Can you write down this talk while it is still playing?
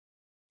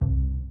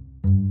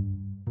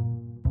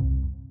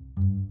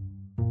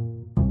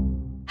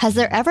Has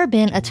there ever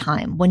been a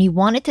time when you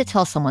wanted to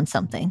tell someone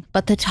something,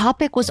 but the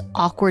topic was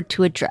awkward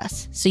to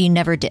address, so you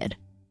never did?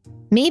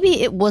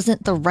 Maybe it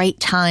wasn't the right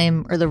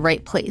time or the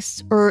right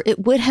place, or it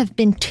would have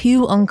been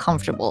too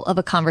uncomfortable of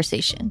a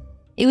conversation.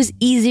 It was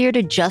easier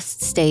to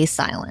just stay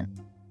silent.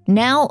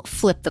 Now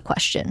flip the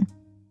question.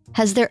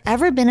 Has there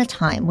ever been a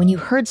time when you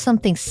heard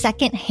something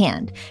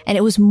secondhand and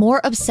it was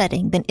more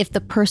upsetting than if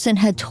the person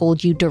had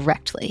told you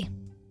directly?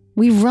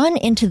 We run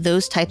into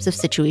those types of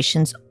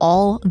situations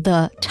all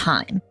the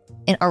time.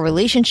 In our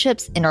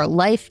relationships, in our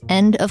life,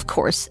 and of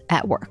course,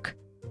 at work.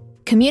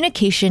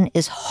 Communication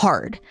is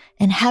hard,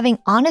 and having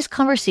honest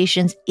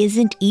conversations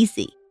isn't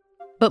easy.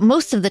 But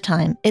most of the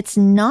time, it's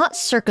not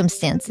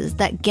circumstances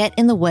that get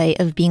in the way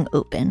of being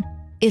open.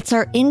 It's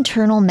our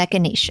internal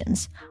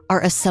machinations,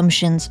 our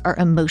assumptions, our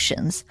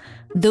emotions.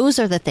 Those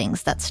are the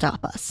things that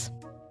stop us.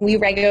 We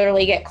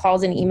regularly get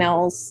calls and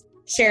emails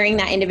sharing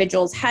that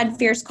individuals had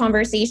fierce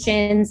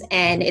conversations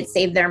and it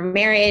saved their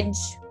marriage.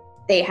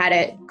 They had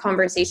a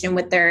conversation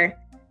with their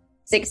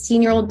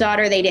 16-year-old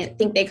daughter they didn't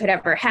think they could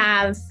ever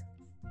have.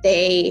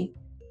 They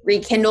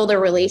rekindled a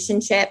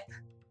relationship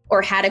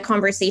or had a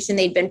conversation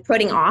they'd been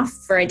putting off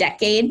for a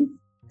decade.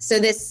 So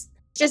this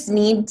just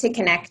need to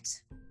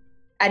connect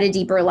at a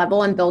deeper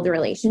level and build a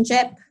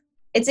relationship.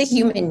 It's a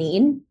human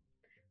need.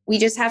 We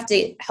just have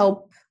to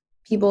help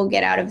people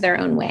get out of their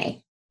own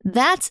way.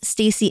 That's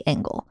Stacey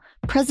Engle,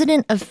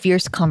 president of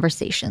Fierce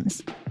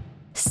Conversations.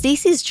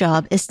 Stacey's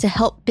job is to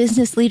help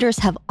business leaders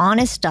have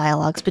honest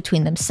dialogues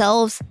between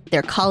themselves,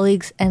 their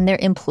colleagues, and their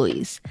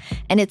employees.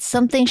 And it's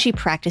something she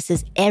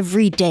practices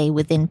every day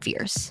within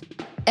Fierce.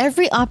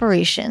 Every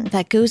operation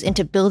that goes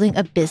into building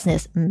a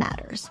business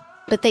matters,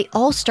 but they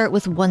all start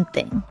with one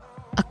thing,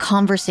 a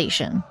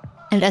conversation.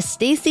 And as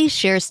Stacey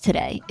shares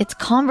today, it's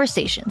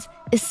conversations,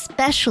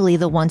 especially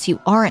the ones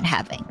you aren't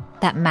having,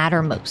 that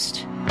matter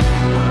most.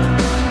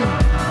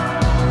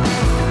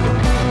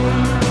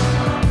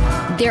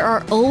 There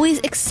are always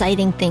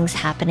exciting things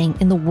happening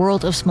in the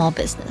world of small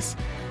business.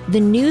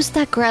 The news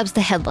that grabs the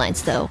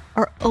headlines, though,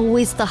 are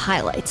always the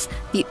highlights,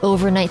 the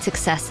overnight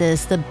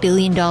successes, the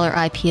billion-dollar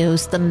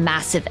IPOs, the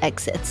massive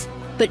exits.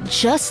 But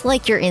just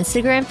like your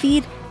Instagram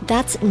feed,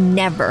 that's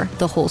never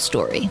the whole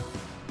story.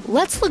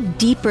 Let's look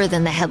deeper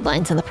than the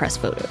headlines and the press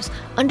photos.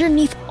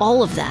 Underneath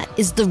all of that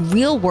is the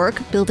real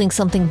work building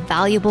something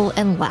valuable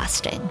and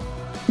lasting.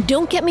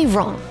 Don't get me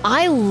wrong,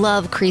 I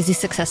love crazy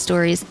success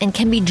stories and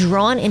can be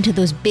drawn into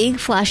those big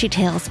flashy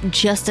tales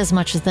just as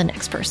much as the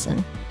next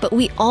person. But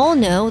we all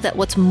know that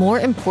what's more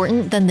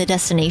important than the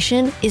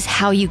destination is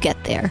how you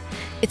get there.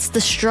 It's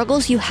the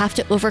struggles you have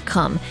to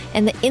overcome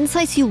and the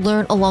insights you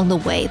learn along the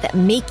way that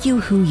make you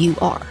who you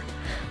are.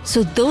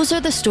 So those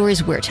are the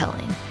stories we're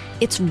telling.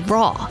 It's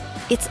raw,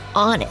 it's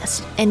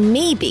honest, and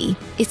maybe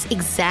it's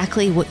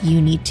exactly what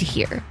you need to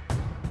hear.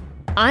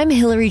 I'm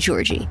Hillary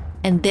Georgie,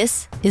 and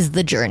this is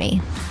The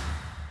Journey.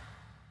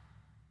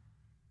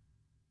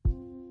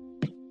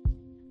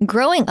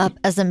 Growing up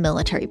as a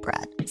military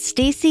brat,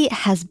 Stacey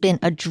has been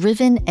a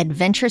driven,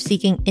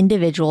 adventure-seeking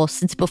individual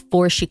since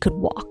before she could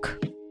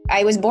walk.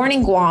 I was born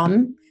in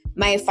Guam.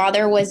 My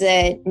father was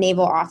a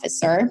naval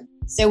officer,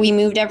 so we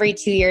moved every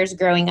 2 years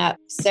growing up.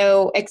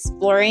 So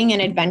exploring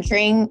and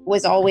adventuring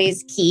was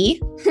always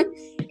key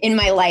in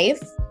my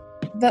life.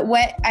 But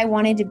what I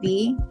wanted to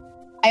be,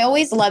 I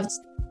always loved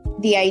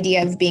the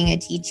idea of being a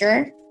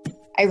teacher.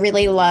 I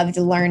really loved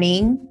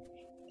learning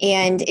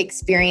and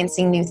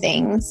experiencing new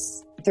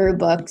things through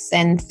books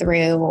and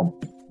through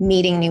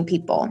meeting new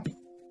people.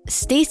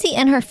 Stacey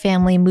and her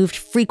family moved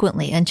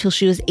frequently until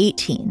she was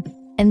 18.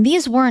 And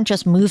these weren't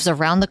just moves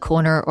around the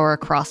corner or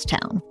across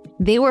town.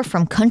 They were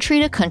from country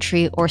to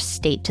country or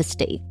state to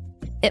state.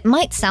 It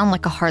might sound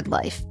like a hard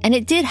life, and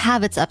it did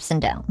have its ups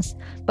and downs.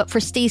 But for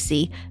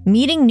Stacey,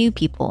 meeting new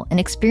people and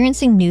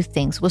experiencing new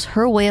things was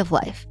her way of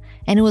life.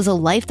 And it was a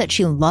life that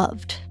she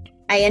loved.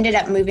 I ended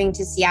up moving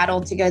to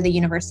Seattle to go to the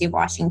University of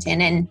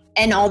Washington.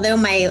 And although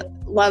my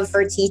love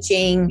for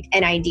teaching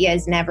and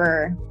ideas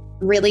never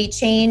really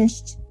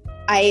changed,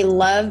 I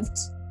loved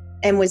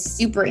and was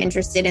super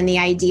interested in the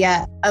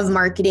idea of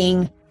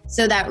marketing.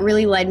 So that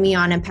really led me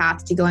on a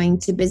path to going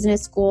to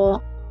business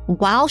school.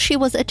 While she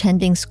was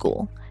attending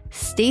school,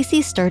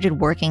 Stacey started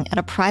working at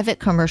a private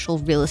commercial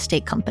real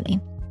estate company.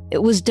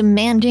 It was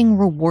demanding,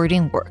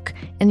 rewarding work,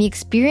 and the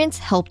experience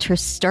helped her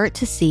start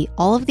to see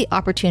all of the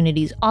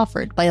opportunities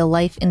offered by a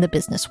life in the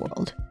business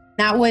world.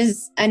 That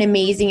was an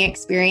amazing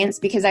experience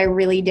because I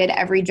really did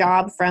every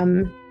job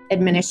from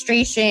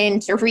administration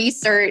to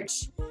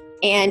research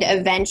and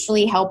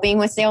eventually helping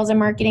with sales and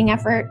marketing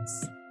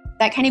efforts.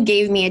 That kind of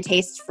gave me a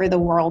taste for the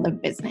world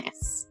of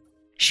business.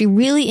 She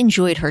really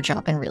enjoyed her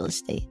job in real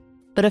estate,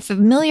 but a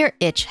familiar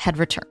itch had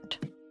returned.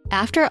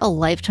 After a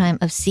lifetime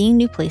of seeing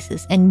new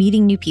places and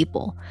meeting new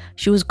people,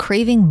 she was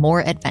craving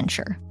more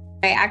adventure.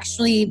 I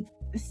actually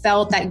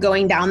felt that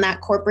going down that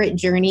corporate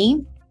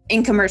journey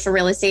in commercial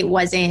real estate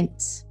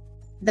wasn't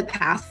the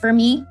path for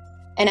me.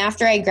 And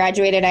after I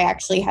graduated, I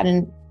actually had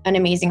an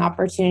amazing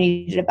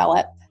opportunity to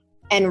develop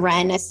and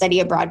run a study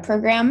abroad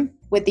program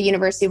with the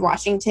University of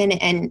Washington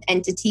and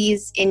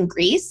entities in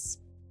Greece.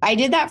 I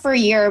did that for a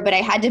year, but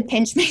I had to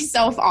pinch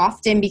myself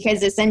often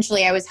because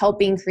essentially I was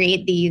helping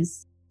create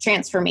these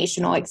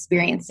transformational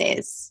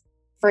experiences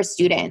for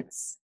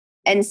students,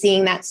 and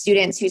seeing that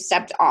students who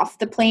stepped off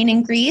the plane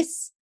in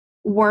Greece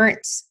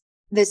weren't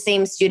the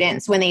same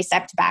students when they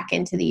stepped back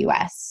into the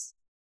US.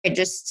 It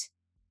just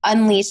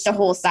unleashed a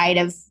whole side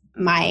of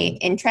my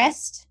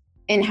interest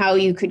in how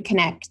you could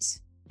connect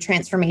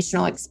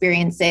transformational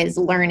experiences,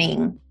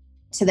 learning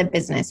to the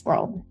business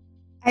world.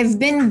 I've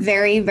been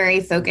very, very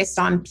focused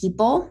on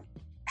people,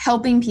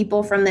 helping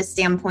people from the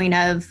standpoint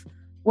of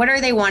what are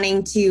they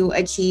wanting to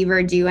achieve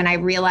or do. And I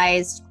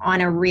realized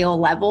on a real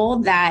level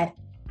that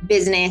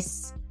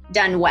business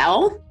done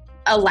well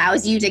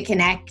allows you to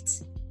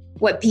connect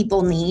what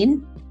people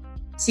need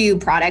to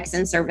products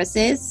and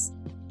services.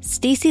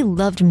 Stacey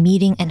loved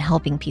meeting and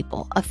helping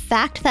people, a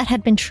fact that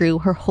had been true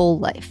her whole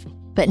life.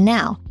 But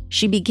now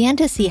she began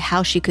to see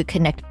how she could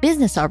connect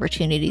business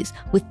opportunities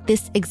with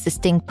this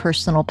existing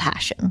personal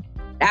passion.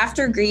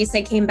 After Greece,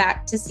 I came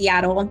back to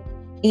Seattle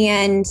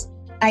and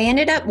I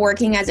ended up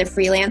working as a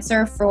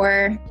freelancer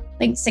for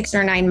like 6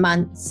 or 9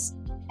 months.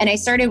 And I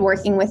started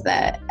working with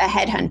a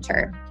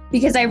headhunter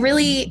because I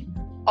really,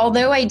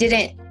 although I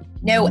didn't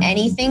know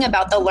anything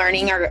about the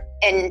learning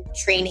and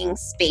training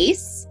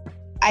space,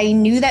 I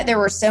knew that there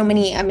were so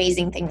many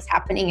amazing things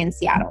happening in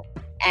Seattle.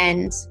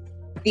 And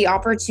the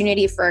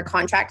opportunity for a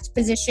contract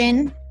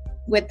position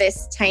with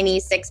this tiny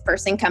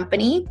 6-person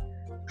company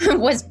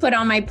was put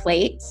on my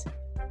plate.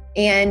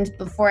 And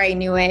before I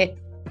knew it,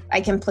 I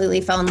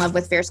completely fell in love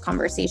with Fierce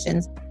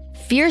Conversations.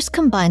 Fierce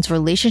combines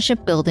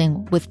relationship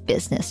building with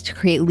business to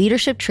create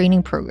leadership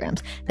training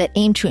programs that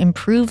aim to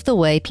improve the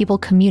way people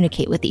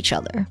communicate with each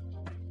other.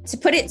 To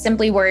put it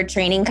simply, we're a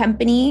training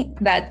company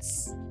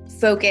that's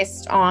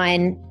focused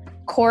on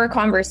core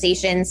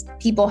conversations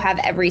people have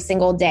every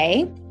single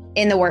day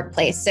in the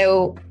workplace.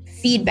 So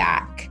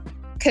feedback,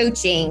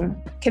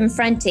 coaching,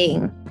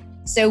 confronting.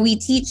 So we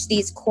teach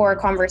these core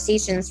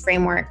conversations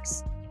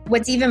frameworks.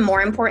 What's even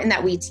more important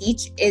that we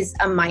teach is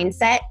a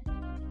mindset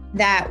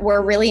that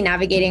we're really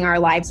navigating our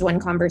lives one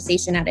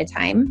conversation at a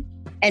time.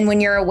 And when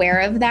you're aware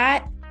of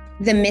that,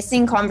 the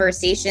missing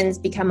conversations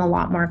become a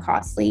lot more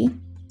costly.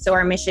 So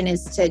our mission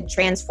is to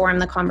transform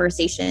the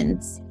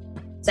conversations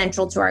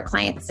central to our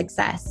clients'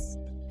 success.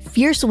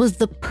 Fierce was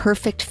the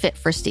perfect fit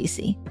for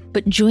Stacey,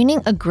 but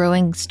joining a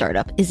growing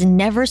startup is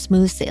never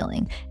smooth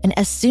sailing. And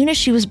as soon as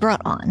she was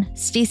brought on,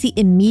 Stacey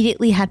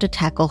immediately had to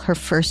tackle her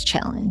first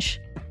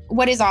challenge.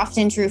 What is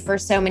often true for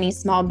so many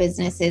small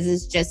businesses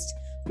is just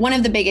one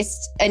of the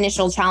biggest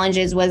initial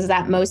challenges was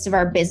that most of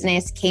our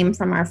business came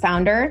from our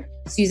founder,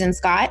 Susan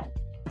Scott.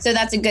 So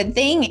that's a good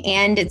thing.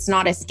 And it's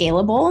not a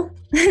scalable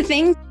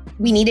thing.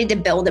 We needed to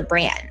build a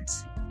brand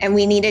and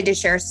we needed to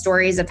share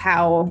stories of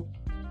how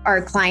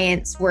our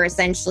clients were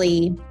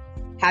essentially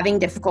having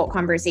difficult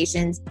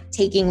conversations,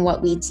 taking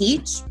what we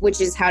teach, which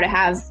is how to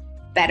have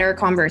better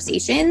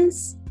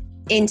conversations,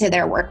 into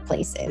their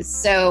workplaces.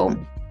 So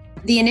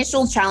the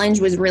initial challenge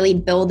was really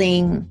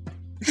building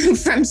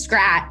from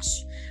scratch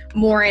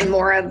more and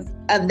more of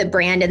the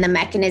brand and the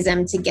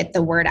mechanism to get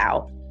the word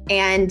out.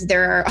 And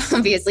there are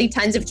obviously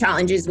tons of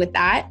challenges with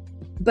that,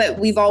 but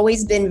we've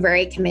always been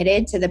very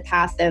committed to the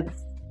path of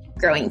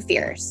growing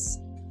Fierce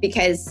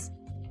because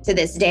to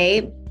this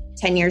day,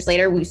 10 years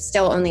later, we've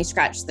still only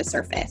scratched the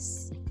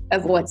surface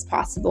of what's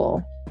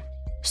possible.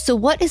 So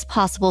what is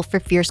possible for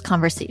Fierce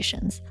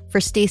Conversations,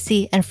 for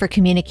Stacey, and for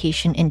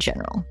communication in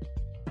general?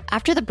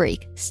 After the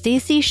break,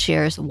 Stacey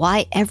shares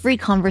why every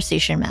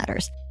conversation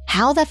matters,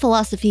 how that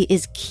philosophy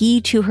is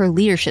key to her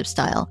leadership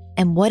style,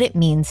 and what it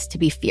means to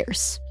be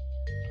fierce.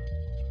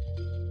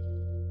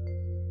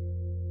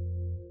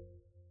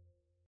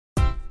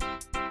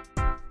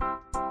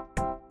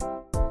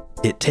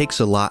 It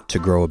takes a lot to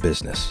grow a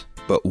business,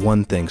 but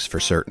one thing's for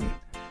certain.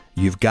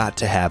 You've got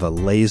to have a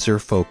laser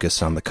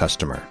focus on the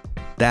customer.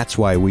 That's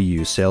why we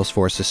use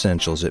Salesforce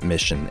Essentials at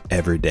Mission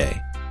every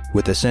day.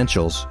 With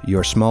Essentials,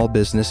 your small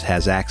business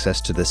has access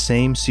to the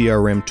same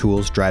CRM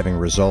tools driving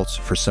results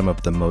for some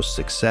of the most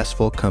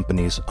successful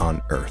companies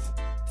on earth.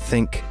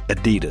 Think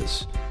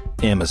Adidas,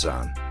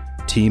 Amazon,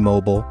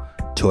 T-Mobile,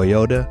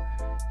 Toyota,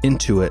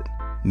 Intuit,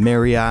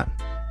 Marriott,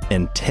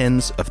 and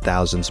tens of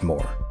thousands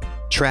more.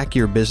 Track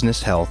your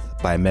business health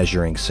by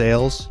measuring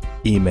sales,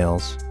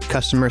 emails,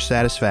 customer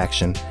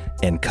satisfaction,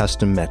 and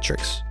custom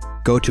metrics.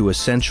 Go to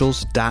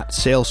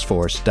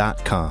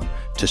essentials.salesforce.com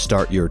to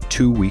start your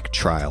 2-week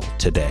trial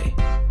today.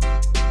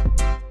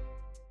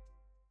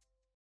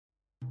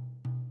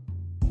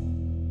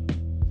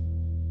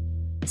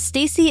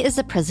 Stacey is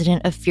the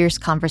president of Fierce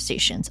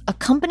Conversations, a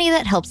company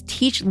that helps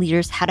teach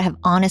leaders how to have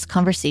honest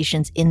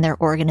conversations in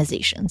their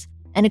organizations.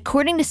 And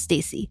according to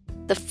Stacey,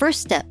 the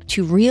first step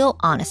to real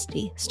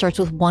honesty starts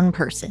with one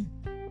person,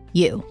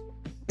 you.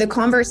 The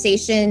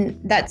conversation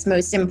that's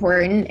most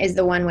important is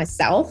the one with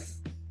self,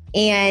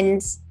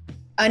 and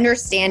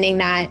understanding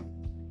that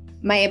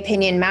my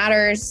opinion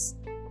matters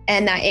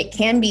and that it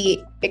can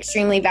be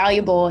extremely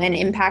valuable and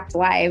impact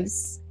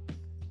lives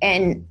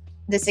and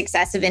the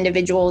success of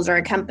individuals or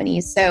a company.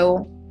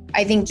 So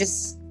I think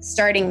just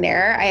starting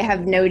there, I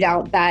have no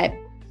doubt that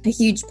a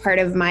huge part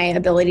of my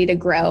ability to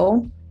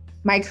grow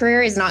my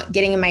career is not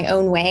getting in my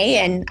own way.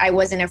 And I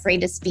wasn't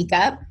afraid to speak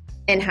up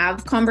and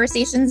have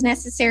conversations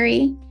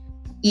necessary,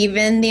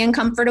 even the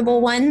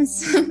uncomfortable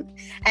ones.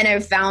 And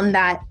I've found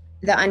that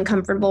the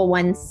uncomfortable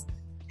ones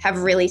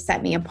have really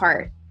set me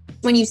apart.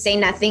 When you say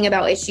nothing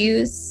about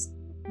issues,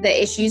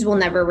 the issues will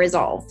never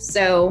resolve.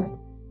 So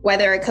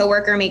whether a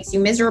coworker makes you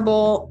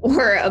miserable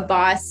or a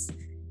boss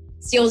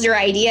steals your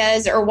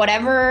ideas or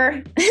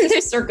whatever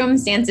the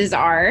circumstances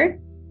are,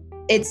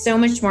 it's so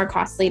much more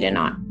costly to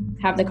not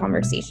have the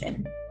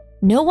conversation.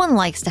 No one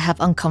likes to have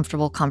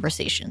uncomfortable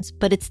conversations,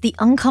 but it's the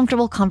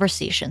uncomfortable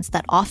conversations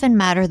that often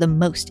matter the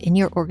most in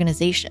your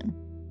organization.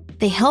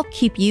 They help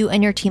keep you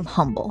and your team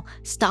humble,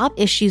 stop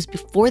issues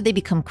before they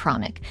become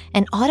chronic,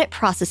 and audit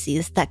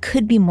processes that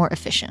could be more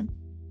efficient.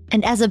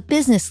 And as a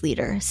business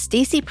leader,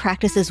 Stacey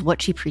practices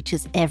what she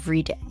preaches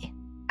every day.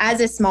 As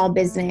a small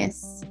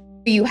business,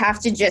 you have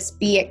to just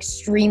be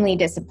extremely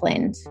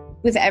disciplined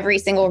with every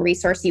single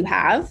resource you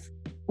have,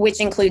 which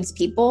includes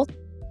people.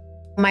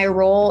 My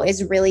role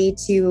is really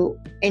to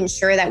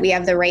ensure that we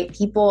have the right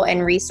people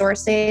and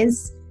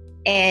resources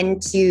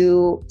and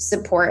to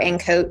support and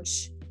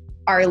coach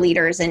our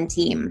leaders and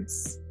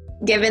teams.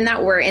 Given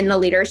that we're in the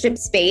leadership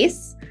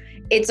space,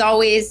 it's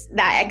always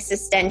that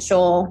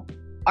existential,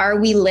 are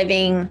we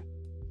living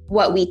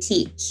what we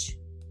teach?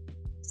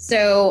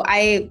 So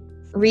I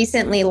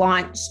recently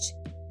launched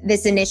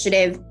this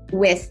initiative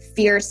with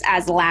Fierce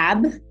as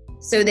Lab.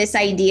 So this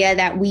idea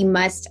that we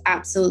must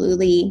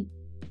absolutely,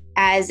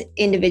 as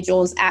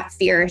individuals at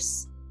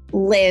Fierce,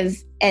 live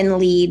and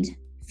lead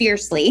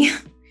fiercely,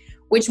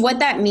 which what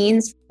that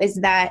means is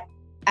that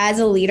as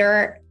a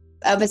leader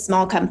of a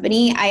small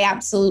company, I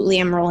absolutely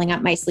am rolling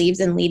up my sleeves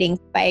and leading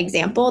by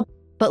example.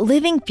 But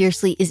living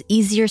fiercely is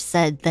easier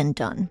said than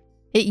done.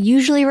 It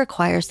usually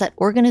requires that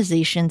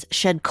organizations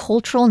shed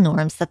cultural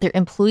norms that their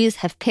employees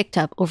have picked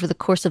up over the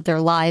course of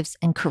their lives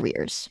and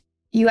careers.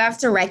 You have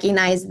to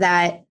recognize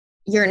that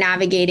you're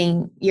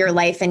navigating your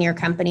life and your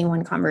company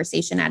one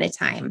conversation at a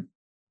time.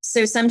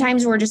 So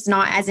sometimes we're just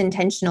not as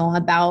intentional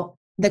about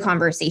the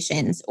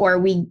conversations, or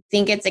we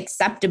think it's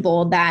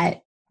acceptable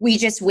that we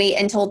just wait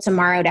until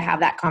tomorrow to have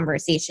that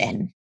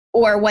conversation.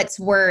 Or what's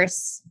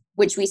worse,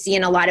 which we see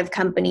in a lot of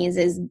companies,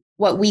 is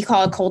what we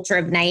call a culture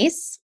of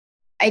nice.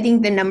 I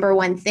think the number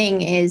one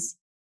thing is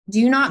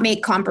do not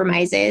make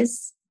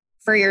compromises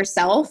for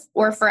yourself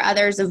or for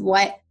others of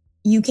what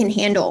you can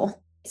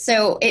handle.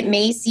 So it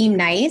may seem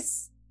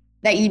nice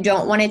that you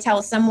don't want to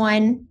tell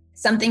someone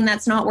something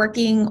that's not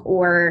working,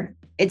 or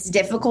it's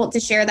difficult to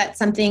share that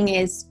something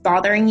is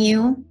bothering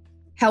you.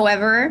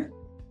 However,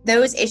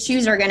 those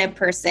issues are going to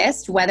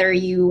persist whether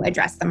you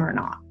address them or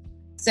not.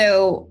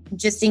 So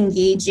just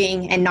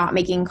engaging and not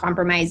making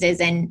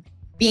compromises and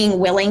being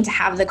willing to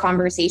have the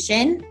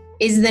conversation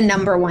is the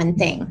number one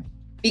thing,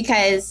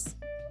 because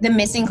the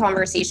missing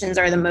conversations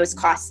are the most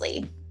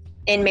costly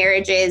in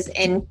marriages,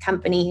 in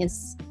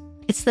companies.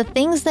 It's the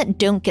things that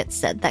don't get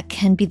said that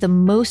can be the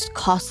most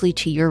costly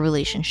to your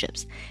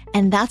relationships.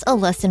 And that's a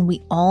lesson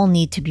we all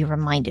need to be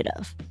reminded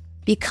of.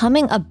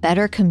 Becoming a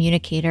better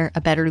communicator,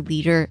 a better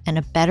leader, and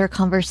a better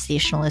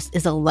conversationalist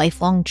is a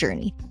lifelong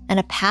journey and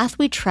a path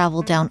we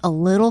travel down a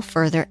little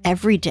further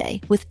every day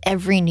with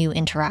every new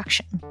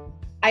interaction.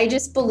 I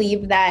just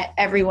believe that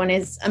everyone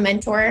is a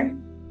mentor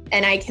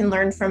and I can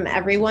learn from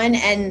everyone.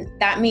 And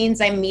that means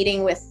I'm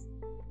meeting with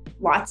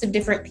lots of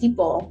different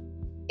people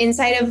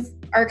inside of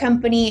our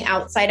company,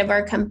 outside of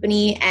our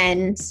company,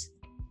 and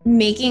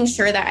making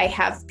sure that I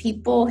have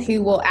people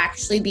who will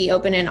actually be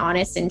open and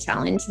honest and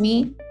challenge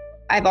me.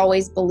 I've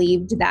always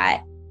believed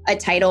that a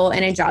title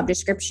and a job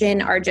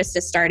description are just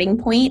a starting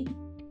point.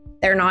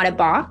 They're not a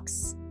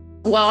box.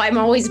 Well, I'm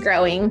always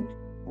growing.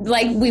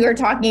 Like we were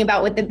talking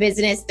about with the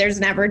business, there's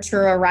never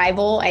true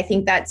arrival. I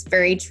think that's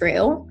very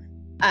true.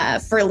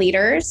 For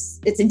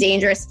leaders, it's a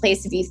dangerous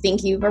place if you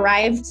think you've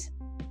arrived.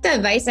 The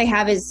advice I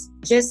have is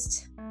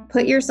just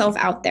put yourself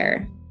out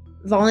there,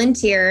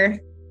 volunteer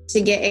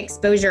to get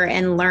exposure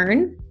and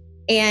learn.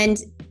 And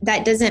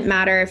that doesn't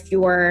matter if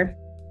you're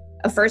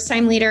a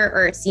first-time leader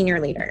or a senior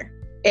leader.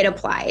 It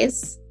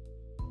applies.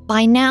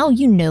 By now,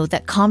 you know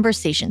that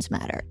conversations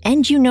matter,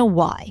 and you know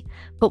why.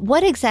 But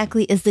what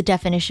exactly is the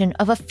definition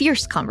of a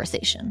fierce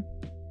conversation?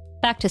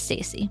 Back to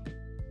Stacey.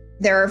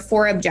 There are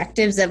 4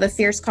 objectives of a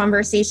fierce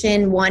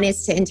conversation. One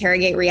is to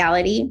interrogate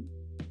reality.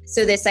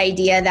 So this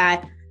idea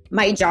that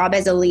my job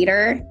as a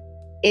leader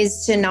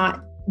is to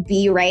not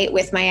be right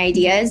with my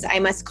ideas. I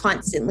must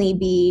constantly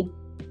be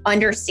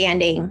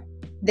understanding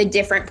the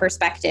different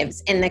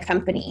perspectives in the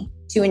company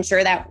to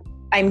ensure that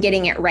I'm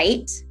getting it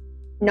right,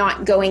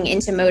 not going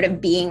into mode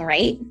of being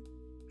right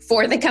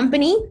for the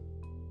company.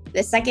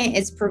 The second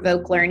is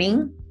provoke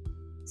learning.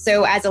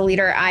 So as a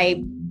leader,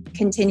 I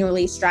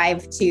continually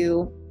strive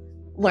to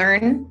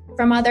learn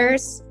from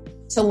others,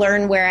 to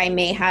learn where I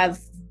may have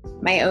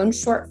my own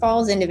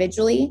shortfalls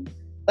individually,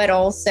 but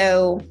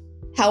also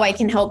how I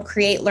can help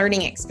create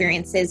learning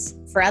experiences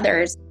for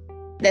others.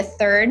 The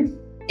third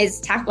is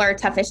tackle our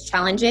toughest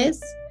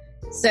challenges.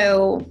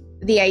 So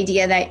the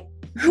idea that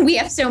we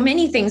have so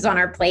many things on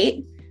our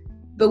plate,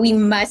 but we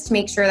must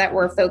make sure that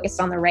we're focused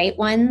on the right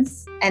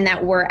ones and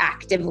that we're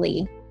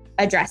actively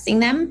addressing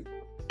them.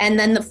 And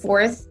then the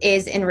fourth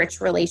is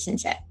enrich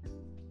relationship.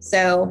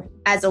 So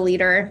as a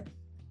leader,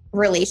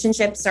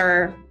 relationships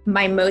are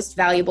my most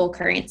valuable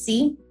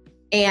currency,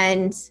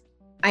 and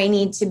I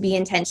need to be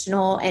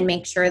intentional and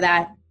make sure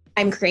that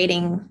I'm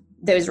creating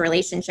those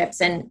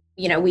relationships. And,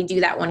 we do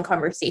that one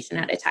conversation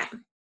at a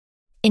time.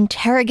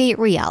 Interrogate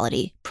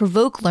reality,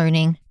 provoke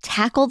learning,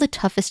 tackle the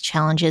toughest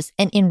challenges,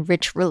 and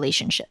enrich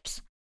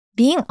relationships.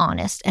 Being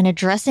honest and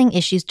addressing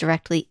issues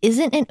directly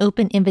isn't an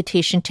open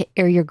invitation to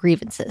air your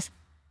grievances.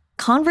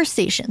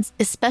 Conversations,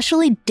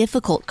 especially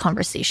difficult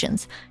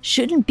conversations,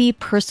 shouldn't be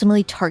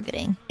personally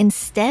targeting.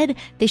 Instead,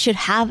 they should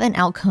have an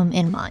outcome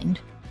in mind.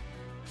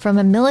 From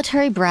a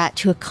military brat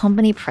to a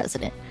company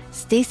president,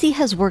 Stacey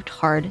has worked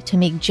hard to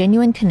make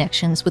genuine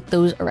connections with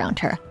those around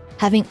her,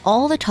 having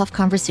all the tough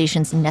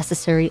conversations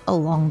necessary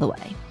along the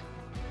way.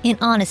 In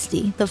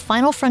Honesty, the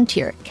Final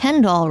Frontier,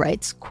 Ken Dahl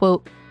writes,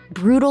 quote,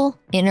 brutal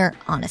inner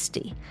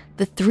honesty,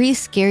 the three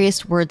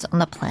scariest words on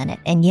the planet,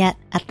 and yet,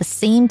 at the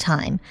same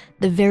time,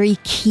 the very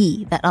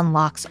key that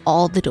unlocks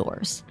all the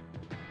doors.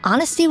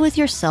 Honesty with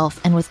yourself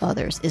and with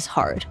others is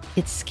hard.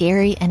 It's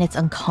scary and it's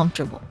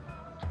uncomfortable.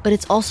 But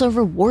it's also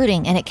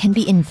rewarding and it can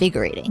be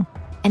invigorating.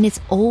 And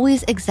it's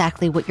always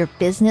exactly what your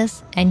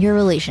business and your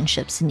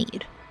relationships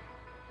need.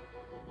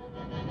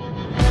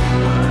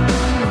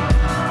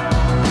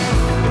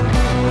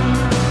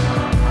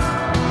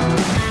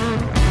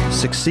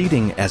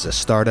 Succeeding as a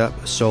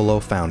startup, solo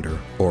founder,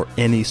 or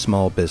any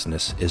small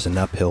business is an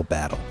uphill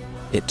battle.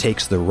 It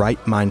takes the right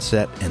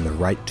mindset and the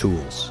right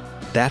tools.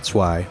 That's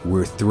why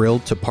we're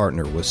thrilled to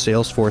partner with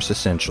Salesforce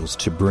Essentials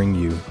to bring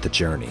you the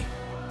journey.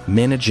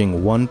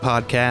 Managing one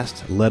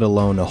podcast, let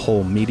alone a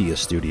whole media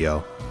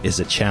studio, is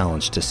a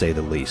challenge to say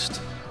the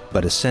least.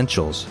 But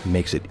Essentials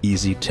makes it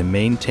easy to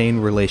maintain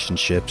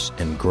relationships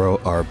and grow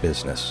our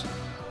business.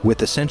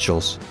 With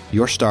Essentials,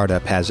 your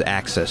startup has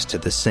access to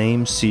the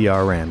same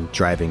CRM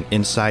driving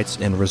insights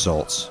and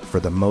results for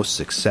the most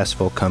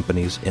successful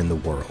companies in the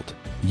world.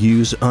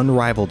 Use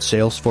unrivaled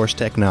Salesforce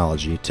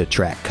technology to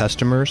track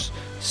customers,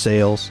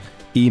 sales,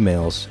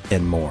 emails,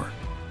 and more.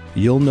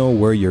 You'll know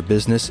where your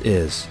business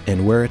is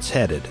and where it's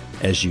headed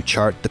as you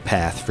chart the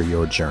path for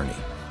your journey.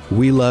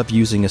 We love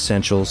using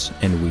Essentials,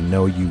 and we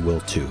know you will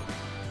too.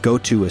 Go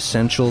to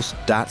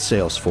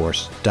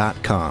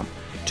essentials.salesforce.com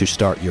to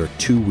start your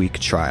 2-week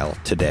trial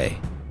today.